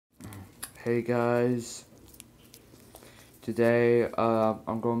Hey guys, today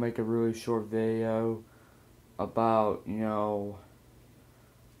I'm gonna make a really short video about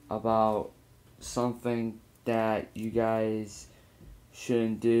about something that you guys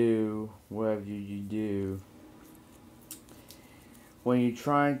shouldn't do whatever you do. When you're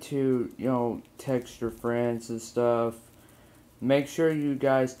trying to text your friends and stuff, make sure you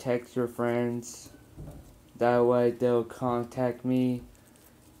guys text your friends. That way they'll contact me,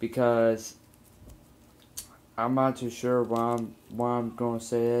 because I'm not too sure why I'm gonna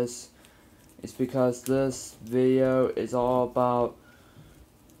say this. It's because this video is all about,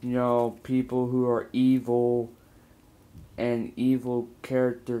 people who are evil and evil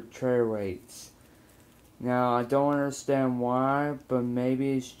character traits. Now, I don't understand why, but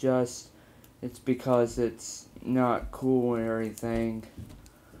maybe it's because it's not cool or anything.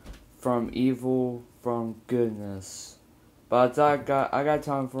 From evil, from goodness. But I got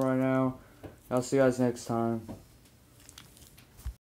time for right now. I'll see you guys next time.